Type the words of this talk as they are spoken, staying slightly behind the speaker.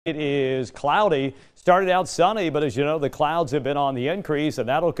It is cloudy. Started out sunny, but as you know, the clouds have been on the increase, and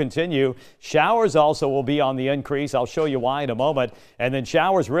that'll continue. Showers also will be on the increase. I'll show you why in a moment. And then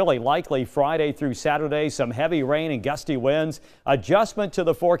showers really likely Friday through Saturday. Some heavy rain and gusty winds. Adjustment to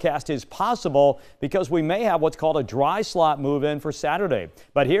the forecast is possible because we may have what's called a dry slot move in for Saturday.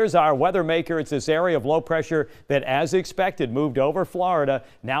 But here's our weather maker. It's this area of low pressure that, as expected, moved over Florida.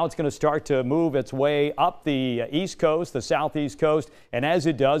 Now it's going to start to move its way up the east coast, the southeast coast, and as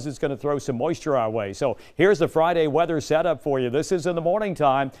it does, it's going to throw some moisture our way. So here's the Friday weather setup for you. This is in the morning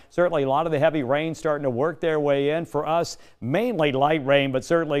time. Certainly a lot of the heavy rain starting to work their way in for us. Mainly light rain, but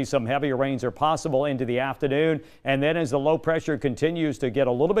certainly some heavier rains are possible into the afternoon. And then as the low pressure continues to get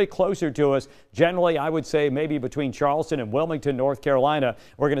a little bit closer to us, generally I would say maybe between Charleston and Wilmington, North Carolina,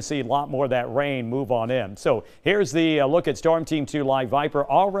 we're going to see a lot more of that rain move on in. So here's the look at Storm Team 2 Live Viper.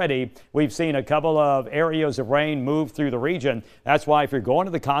 Already we've seen a couple of areas of rain move through the region. That's why if you're going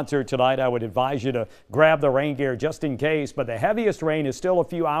to the concert tonight, I would advise you to grab the rain gear just in case. But the heaviest rain is still a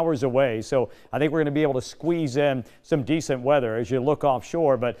few hours away, so I think we're going to be able to squeeze in some decent weather as you look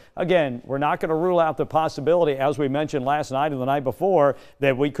offshore. But again, we're not going to rule out the possibility, as we mentioned last night and the night before,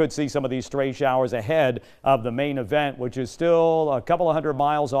 that we could see some of these stray showers ahead of the main event, which is still a couple of 100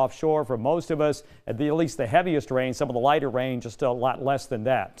 miles offshore for most of us. At least the heaviest rain, some of the lighter rain just a lot less than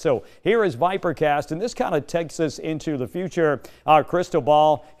that. So here is Vipercast, and this kind of takes us into the future. Our crystal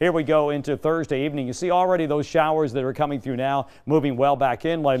ball. Here we go into Thursday evening. You see already those showers that are coming through now, moving well back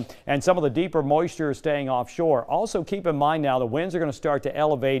inland, and some of the deeper moisture staying offshore. Also keep in mind now the winds are going to start to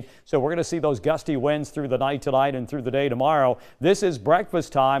elevate, so we're going to see those gusty winds through the night tonight and through the day tomorrow. This is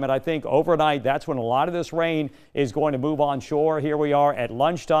breakfast time, and I think overnight that's when a lot of this rain is going to move onshore. Here we are at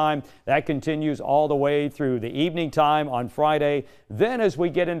lunchtime. That continues all the way through the evening time on Friday. Then as we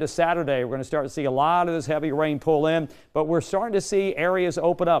get into Saturday, we're going to start to see a lot of this heavy rain pull in, but we're starting to see areas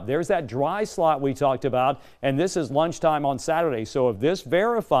open up. There's that dry slot we talked about, and this is lunchtime on Saturday. So if this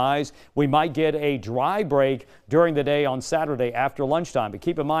verifies, we might get a dry break during the day on Saturday after lunchtime. But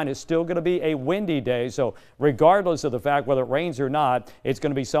keep in mind, it's still going to be a windy day. So regardless of the fact whether it rains or not, it's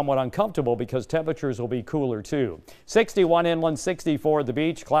going to be somewhat uncomfortable because temperatures will be cooler too. 61 inland, 64 at the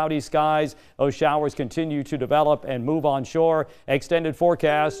beach, cloudy skies. Those showers continue to develop and move onshore. Extended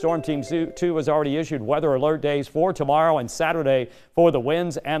forecast. Storm Team 2 has already issued weather alert days for tomorrow and Saturday for the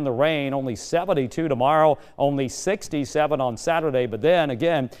winds and the rain. Only 72 tomorrow, only 67 on Saturday. But then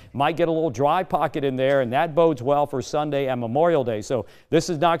again, might get a little dry pocket in there, and that bodes well for Sunday and Memorial Day. So this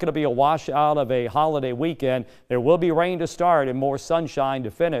is not going to be a washout of a holiday weekend. There will be rain to start and more sunshine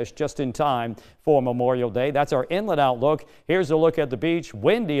to finish just in time for Memorial Day. That's our inland outlook. Here's a look at the beach.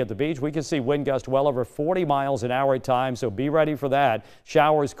 Windy at the beach. We can see wind gusts well over 40 miles an hour at times, so be ready for that.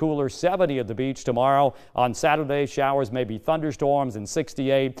 Showers cooler, 70 at the beach tomorrow. On Saturday, showers, maybe thunderstorms, and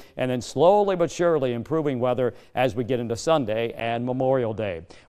 68, and then slowly but surely improving weather as we get into Sunday and Memorial Day.